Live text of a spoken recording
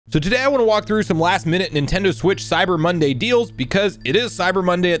So today I want to walk through some last minute Nintendo Switch Cyber Monday deals because it is Cyber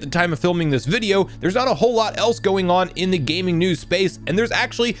Monday at the time of filming this video. There's not a whole lot else going on in the gaming news space, and there's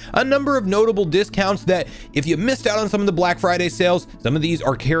actually a number of notable discounts that if you missed out on some of the Black Friday sales, some of these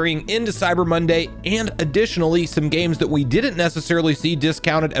are carrying into Cyber Monday, and additionally some games that we didn't necessarily see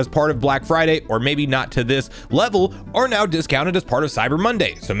discounted as part of Black Friday, or maybe not to this level, are now discounted as part of Cyber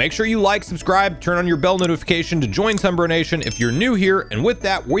Monday. So make sure you like, subscribe, turn on your bell notification to join Sunbro Nation if you're new here, and with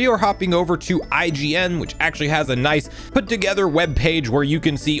that, we are hopping over to IGN, which actually has a nice put together web page where you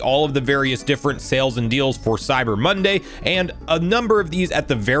can see all of the various different sales and deals for Cyber Monday, and a number of these at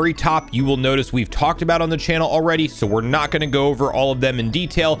the very top you will notice we've talked about on the channel already, so we're not going to go over all of them in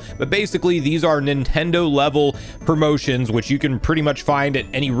detail, but basically these are Nintendo level promotions which you can pretty much find at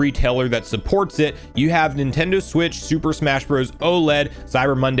any retailer that supports it. You have Nintendo Switch Super Smash Bros. OLED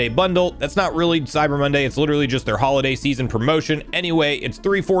Cyber Monday bundle. That's not really Cyber Monday, it's literally just their holiday season promotion. Anyway, it's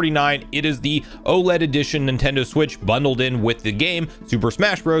 $349. It is the OLED edition Nintendo Switch bundled in with the game Super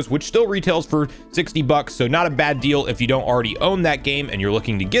Smash Bros, which still retails for 60 bucks, so not a bad deal if you don't already own that game and you're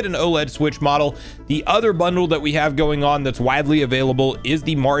looking to get an OLED Switch model. The other bundle that we have going on that's widely available is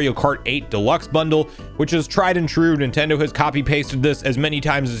the Mario Kart 8 Deluxe bundle, which is tried and true. Nintendo has copy pasted this as many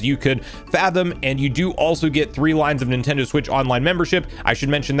times as you could fathom, and you do also get 3 lines of Nintendo Switch Online membership. I should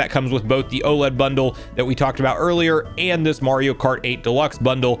mention that comes with both the OLED bundle that we talked about earlier and this Mario Kart 8 Deluxe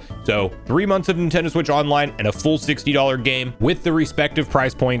bundle. So 3 months of Nintendo Switch Online and a full $60 game with the respective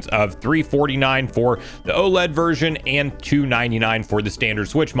price points of $349 for the OLED version and $299 for the standard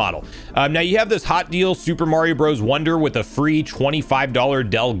Switch model. Now you have this hot deal, Super Mario Bros. Wonder, with a free $25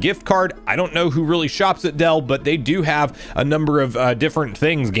 Dell gift card. I don't know who really shops at Dell, but they do have a number of different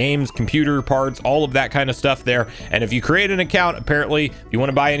things, games, computer parts, all of that kind of stuff there. And if you create an account, apparently, if you want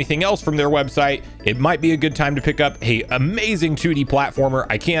to buy anything else from their website, it might be a good time to pick up a amazing 2D platformer.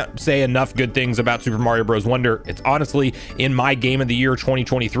 I can't say enough good things about Super Mario Bros. Wonder. It's honestly in my Game of the Year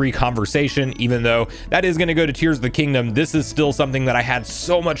 2023 conversation, even though that is going to go to Tears of the Kingdom. This is still something that I had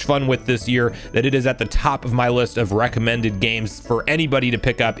so much fun with this year that it is at the top of my list of recommended games for anybody to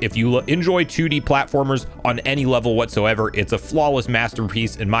pick up. If you enjoy 2D platformers on any level whatsoever, it's a flawless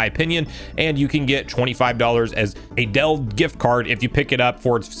masterpiece in my opinion, and you can get $25 as a Dell gift card if you pick it up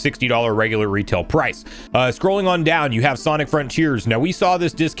for its $60 regular retail price. Scrolling on down, you have Sonic Frontiers. Now we saw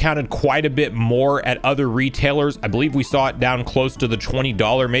this discounted quite a bit more at other retailers. I believe we saw it down close to the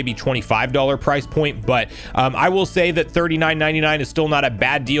 $20, maybe $25 price point, but I will say that $39.99 is still not a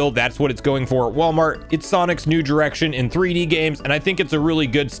bad deal. That's what it's going for at Walmart. It's Sonic's new direction in 3D games, and I think it's a really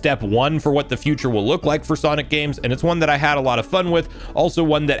good step one for what the future will look like for Sonic games, and it's one that I had a lot of fun with. Also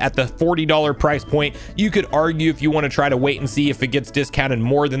one that at the $40 price point, you could argue if you want to try to wait and see if it gets discounted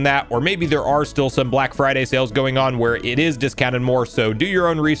more than that, or maybe there are still some Black Friday sales going on where it is discounted more, so do your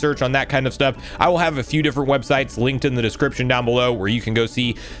own research on that kind of stuff. I will have a few different websites linked in the description down below where you can go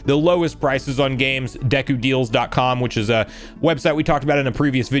see the lowest prices on games, dekudeals.com, which is a website we talked about in a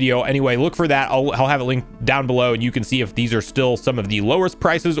previous video. Anyway, look for that. I'll have it linked down below, and you can see if these are still some of the lowest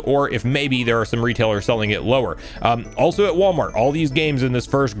prices or if maybe there are some retailers selling it lower. Also at Walmart, all these games in this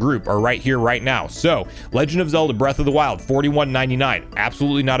first group are right here right now. So Legend of Zelda Breath of the Wild, $41.99.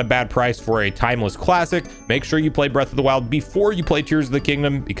 Absolutely not a bad price for a timeless classic. Make sure you play Breath of the Wild before you play Tears of the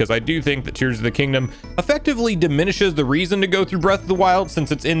Kingdom, because I do think that Tears of the Kingdom effectively diminishes the reason to go through Breath of the Wild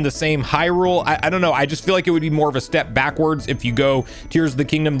since it's in the same Hyrule. I don't know, I just feel like it would be more of a step backwards if you go Tears of the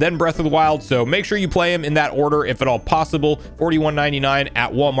Kingdom then Breath of the Wild, so make sure you play them in that order if at all possible. $41.99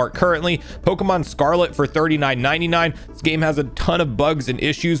 at Walmart currently. Pokemon Scarlet for $39.99. This game has a ton of bugs and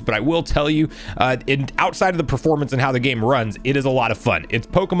issues, but I will tell you, outside of the performance and how the game runs, it is a lot of fun. It's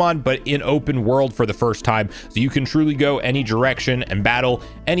Pokemon, but in open world for the first time, so you can truly go any direction and battle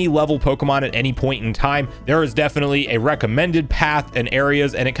any level Pokemon at any point in time. There is definitely a recommended path and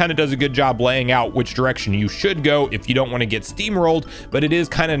areas, and it kind of does a good job laying out which direction you should go if you don't want to get steamrolled, but it is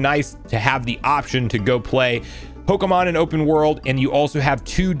kind of nice to have the option to go play Pokemon in open world. And you also have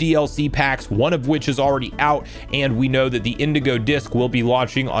 2 DLC packs, one of which is already out, and we know that the Indigo Disc will be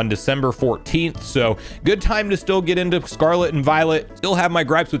launching on December 14th, so good time to still get into Scarlet and Violet. Still have my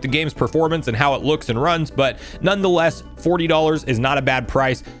gripes with the game's performance and how it looks and runs, but nonetheless, $40 is not a bad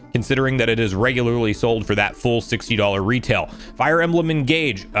price considering that it is regularly sold for that full $60 retail. Fire Emblem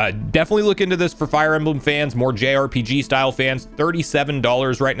Engage, definitely look into this for Fire Emblem fans, more JRPG style fans.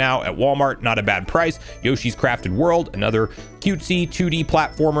 $37 right now at Walmart, not a bad price. Yoshi's Crafted World, another cutesy 2D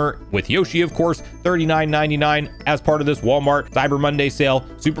platformer with Yoshi, of course, $39.99 as part of this Walmart Cyber Monday sale.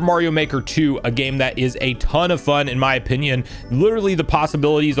 Super Mario Maker 2, a game that is a ton of fun in my opinion. Literally the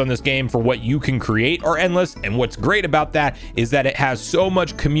possibilities on this game for what you can create are endless, and what's great about about that is that it has so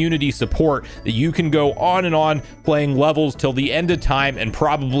much community support that you can go on and on playing levels till the end of time and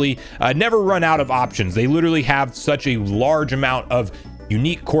probably never run out of options. They literally have such a large amount of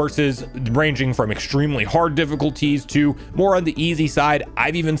unique courses ranging from extremely hard difficulties to more on the easy side.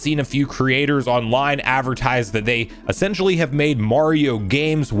 I've even seen a few creators online advertise that they essentially have made Mario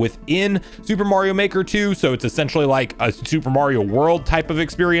games within Super Mario Maker 2. So it's essentially like a Super Mario World type of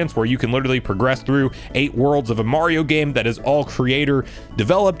experience where you can literally progress through 8 worlds of a Mario game that is all creator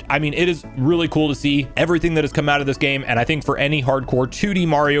developed. I mean, it is really cool to see everything that has come out of this game. And I think for any hardcore 2D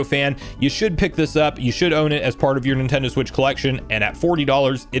Mario fan, you should pick this up. You should own it as part of your Nintendo Switch collection. And at $40,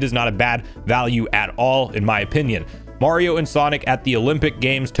 it is not a bad value at all, in my opinion. Mario and Sonic at the Olympic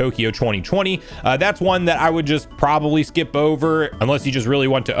Games Tokyo 2020. That's one that I would just probably skip over unless you just really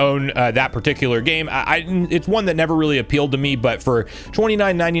want to own that particular game. It's one that never really appealed to me, but for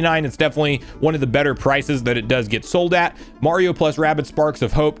 $29.99, it's definitely one of the better prices that it does get sold at. Mario plus Rabbids Sparks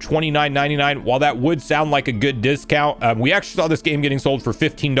of Hope, $29.99. While that would sound like a good discount, we actually saw this game getting sold for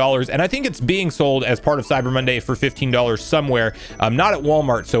 $15, and I think it's being sold as part of Cyber Monday for $15 somewhere, not at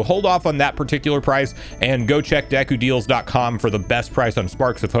Walmart. So hold off on that particular price and go check DekuDeals.com for the best price on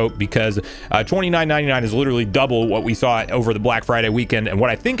Sparks of Hope, because $29.99 is literally double what we saw over the Black Friday weekend and what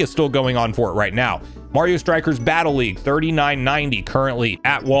I think is still going on for it right now. Mario Strikers Battle League, $39.90 currently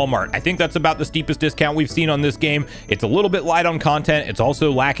at Walmart. I think that's about the steepest discount we've seen on this game. It's a little bit light on content. It's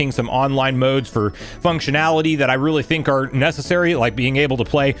also lacking some online modes for functionality that I really think are necessary, like being able to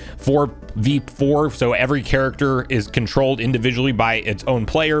play 4v4, so every character is controlled individually by its own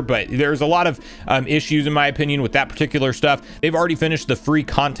player. But there's a lot of issues, in my opinion, with that particular stuff. They've already finished the free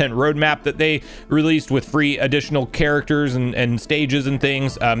content roadmap that they released with free additional characters and stages and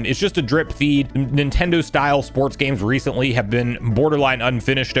things. It's just a drip feed. Nintendo style sports games recently have been borderline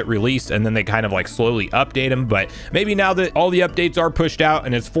unfinished at release, and then they kind of like slowly update them. But maybe now that all the updates are pushed out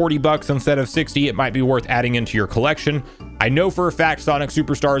and it's $40 instead of $60, it might be worth adding into your collection. I know for a fact Sonic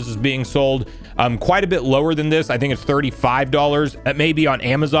Superstars is being sold quite a bit lower than this. I think it's $35. That may be on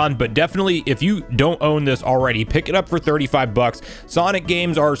Amazon, but definitely if you don't own this already, pick it up for $35. Sonic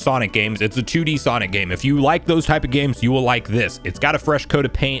games are Sonic games. It's a 2D Sonic game. If you like those type of games, you will like this. It's got a fresh coat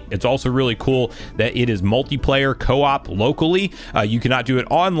of paint. It's also really cool that it is multiplayer co-op locally. You cannot do it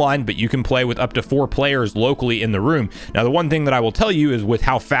online, but you can play with up to 4 players locally in the room. Now, the one thing that I will tell you is with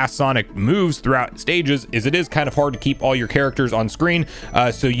how fast Sonic moves throughout stages is it is kind of hard to keep all your characters on screen.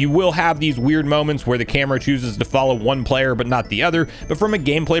 So you will have these weird moments where the camera chooses to follow one player but not the other. But from a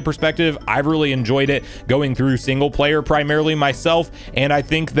gameplay perspective, I've really enjoyed it going through single player primarily myself. And I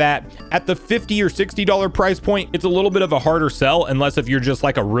think that at the $50 or $60 price point, it's a little bit of a harder sell, unless if you're just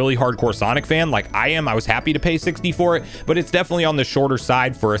like a really hardcore Sonic fan like I am. I was happy to pay $60 for it, but it's definitely on the shorter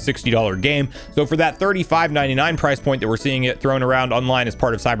side for a $60 game. So for that $35.99 price point that we're seeing it thrown around online as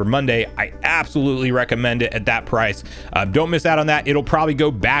part of Cyber Monday, I absolutely recommend it at that price. Don't miss out on that. It'll probably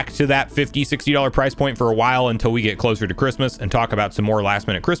go back to that $50, $60 price point for a while until we get closer to Christmas and talk about some more last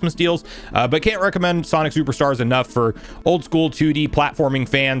minute Christmas deals. But can't recommend Sonic Superstars enough for old school 2D platforming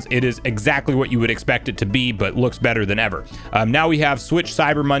fans. It is exactly what you would expect it to be, but looks better than ever. Now we have Switch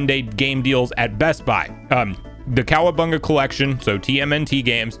Cyber Monday game deals at Best Buy. The Cowabunga collection, so TMNT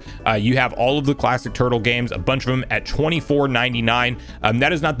games, you have all of the classic Turtle games, a bunch of them at $24.99.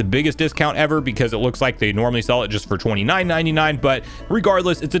 That is not the biggest discount ever because it looks like they normally sell it just for $29.99, but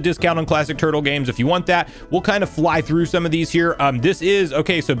regardless, it's a discount on classic Turtle games. If you want that, we'll kind of fly through some of these here. This is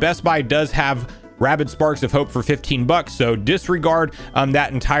okay, so Best Buy does have Rabbids Sparks of Hope for $15, so disregard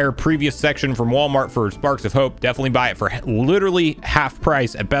that entire previous section from Walmart for Sparks of Hope. Definitely buy it for literally half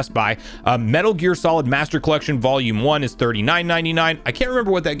price at Best Buy. Metal Gear Solid Master Collection Volume 1 is $39.99. I can't remember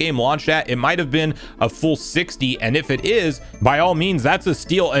what that game launched at. It might have been a full $60, and if it is, by all means, that's a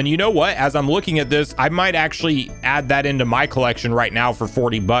steal. And you know what? As I'm looking at this, I might actually add that into my collection right now for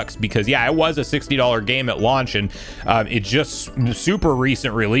 $40 because, yeah, it was a $60 game at launch, and it's just super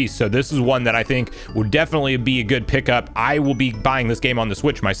recent release. So this is one that I think would definitely be a good pickup. I will be buying this game on the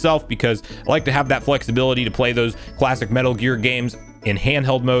Switch myself because I like to have that flexibility to play those classic Metal Gear games in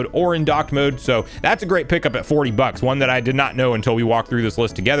handheld mode or in docked mode. So that's a great pickup at $40, one that I did not know until we walked through this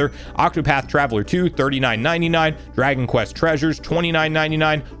list together. Octopath Traveler 2, $39.99. Dragon Quest Treasures,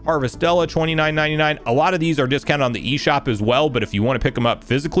 $29.99. Harvestella, $29.99. A lot of these are discounted on the eShop as well, but if you want to pick them up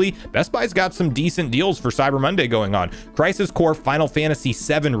physically, Best Buy's got some decent deals for Cyber Monday going on. Crisis Core Final Fantasy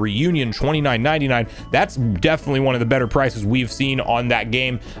VII Reunion, $29.99. That's definitely one of the better prices we've seen on that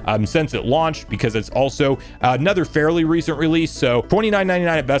game since it launched, because it's also another fairly recent release. So $29.99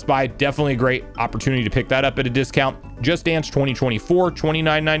 at Best Buy, definitely a great opportunity to pick that up at a discount. Just Dance 2024,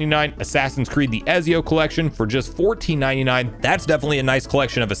 $29.99. Assassin's Creed the Ezio collection for just $14.99. That's definitely a nice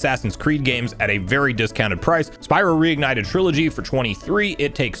collection of Assassin's Creed games at a very discounted price. Spyro Reignited Trilogy for $23.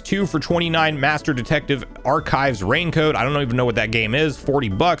 It Takes Two for $29. Master Detective Archives Raincoat, I don't even know what that game is,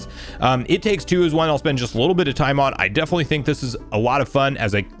 $40. It Takes Two is one I'll spend just a little bit of time on. I definitely think this is a lot of fun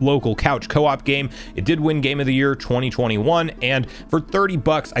as a local couch co-op game. It did win Game of the Year 2021, and for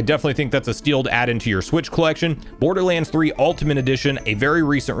 $30, I definitely think that's a steal to add into your Switch collection. Borderlands 3 Ultimate Edition, a very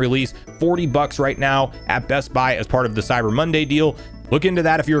recent release, $40 right now at Best Buy as part of the Cyber Monday deal. Look into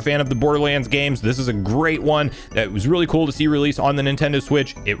that if you're a fan of the Borderlands games. This is a great one that was really cool to see release on the Nintendo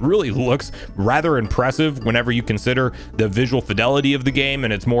Switch. It really looks rather impressive whenever you consider the visual fidelity of the game,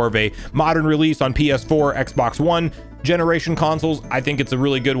 and it's more of a modern release on PS4, Xbox One generation consoles. I think it's a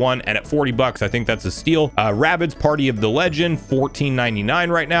really good one, and at $40, I think that's a steal. Rabbids Party of the Legend,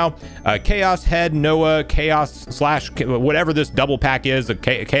 $14.99 right now. Chaos Head, Noah, Chaos slash whatever this double pack is, a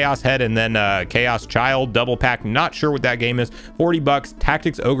Chaos Head and then Chaos Child double pack. Not sure what that game is. $40.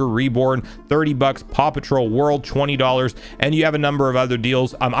 Tactics Ogre Reborn, $30. Paw Patrol World, $20, and you have a number of other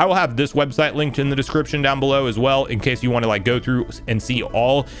deals. I will have this website linked in the description down below as well, in case you want to like go through and see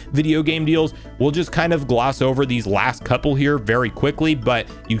all video game deals. We'll just kind of gloss over these last couple here very quickly, but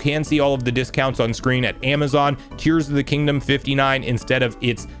you can see all of the discounts on screen at Amazon. Tears of the Kingdom, $59 instead of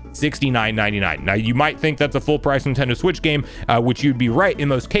its $69.99. Now you might think that's a full price Nintendo Switch game, which you'd be right in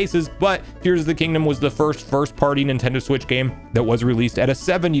most cases, but Tears of the Kingdom was the first party Nintendo Switch game that was released at a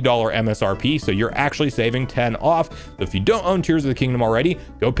 $70 MSRP, so you're actually saving 10 off. So if you don't own Tears of the Kingdom already,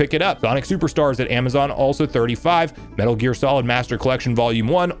 go pick it up. Sonic Superstars at Amazon, also $35. Metal Gear Solid Master Collection Volume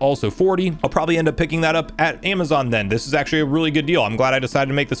 1, also $40. I'll probably end up picking that up at Amazon then. This is actually a really good deal. I'm glad I decided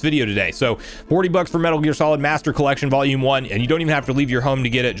to make this video today. So $40 for Metal Gear Solid Master Collection Volume 1, and you don't even have to leave your home to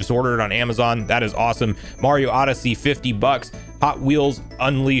get it. Just order it on Amazon. That is awesome. Mario Odyssey, $50. Hot Wheels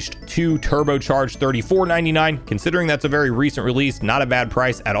Unleashed 2 Turbocharged, $34.99. Considering that's a very recent release, not a bad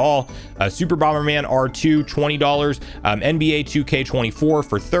price at all. Super Bomberman R2, $20. NBA 2K24 for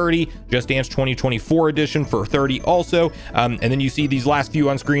 $30. Just Dance 2024 edition for $30 also. And then you see these last few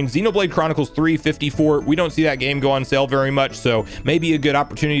on screen. Xenoblade Chronicles 3, $54. We don't see that game go on sale very much, so maybe a good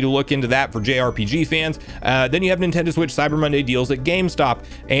opportunity to look into that for JRPG fans. Then you have Nintendo Switch Cyber Monday deals at GameStop,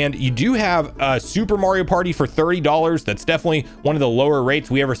 and you do have Super Mario Party for $30. That's definitely one of the lower rates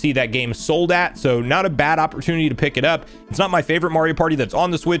we ever see that game sold at, so not a bad opportunity to pick it up. It's not my favorite Mario Party that's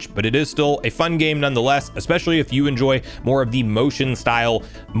on the Switch, but it is still a fun game nonetheless, especially if you enjoy more of the motion style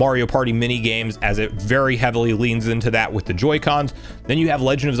Mario Party mini games, as it very heavily leans into that with the Joy-Cons. Then you have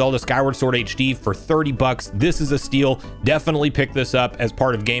Legend of Zelda Skyward Sword HD for $30. This is a steal. Definitely pick this up as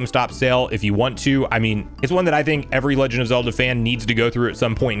part of GameStop sale if you want to. I mean, it's one that I think every Legend of Zelda fan needs to go through at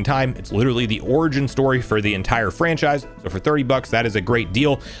some point in time. It's literally the origin story for the entire franchise, so for $30, that is a great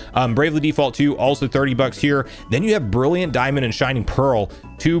deal. Bravely Default 2, also $30 here. Then you have Brilliant Diamond and Shining Pearl,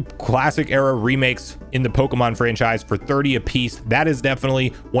 two classic era remakes in the Pokemon franchise for $30 a piece. That is definitely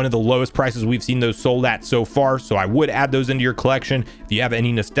one of the lowest prices we've seen those sold at so far, so I would add those into your collection if you have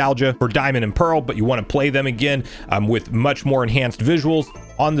any nostalgia for Diamond and Pearl, but you want to play them again with much more enhanced visuals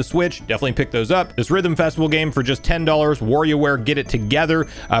on the Switch. Definitely pick those up. This Rhythm Festival game for just $10. WarioWare Get It Together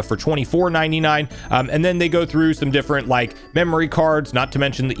for $24.99. And then they go through some different like memory cards, not to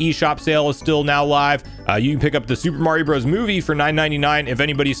mention the eShop sale is still now live. You can pick up the Super Mario Bros. Movie for $9.99 if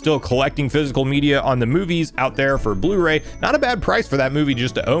anybody's still collecting physical media on the movies out there for Blu-ray. Not a bad price for that movie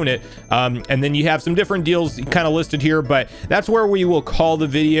just to own it. And then you have some different deals kind of listed here, but that's where we will call the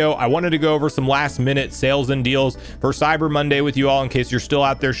video. I wanted to go over some last minute sales and deals for Cyber Monday with you all in case you're still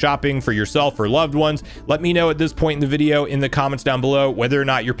out there shopping for yourself or loved ones. Let me know at this point in the video in the comments down below whether or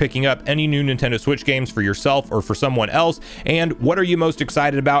not you're picking up any new Nintendo Switch games for yourself or for someone else, and what are you most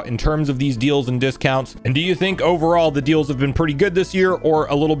excited about in terms of these deals and discounts, and do you think overall the deals have been pretty good this year or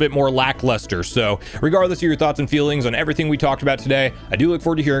a little bit more lackluster? So regardless of your thoughts and feelings on everything we talked about today, I do look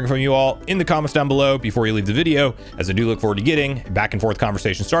forward to hearing from you all in the comments down below before you leave the video, as I do look forward to getting a back and forth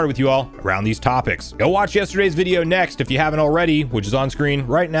conversation started with you all around these topics. Go watch yesterday's video next if you haven't already, which is on screen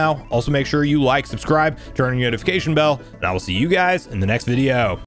right now. Also make sure you like, subscribe, turn on your notification bell, and I will see you guys in the next video.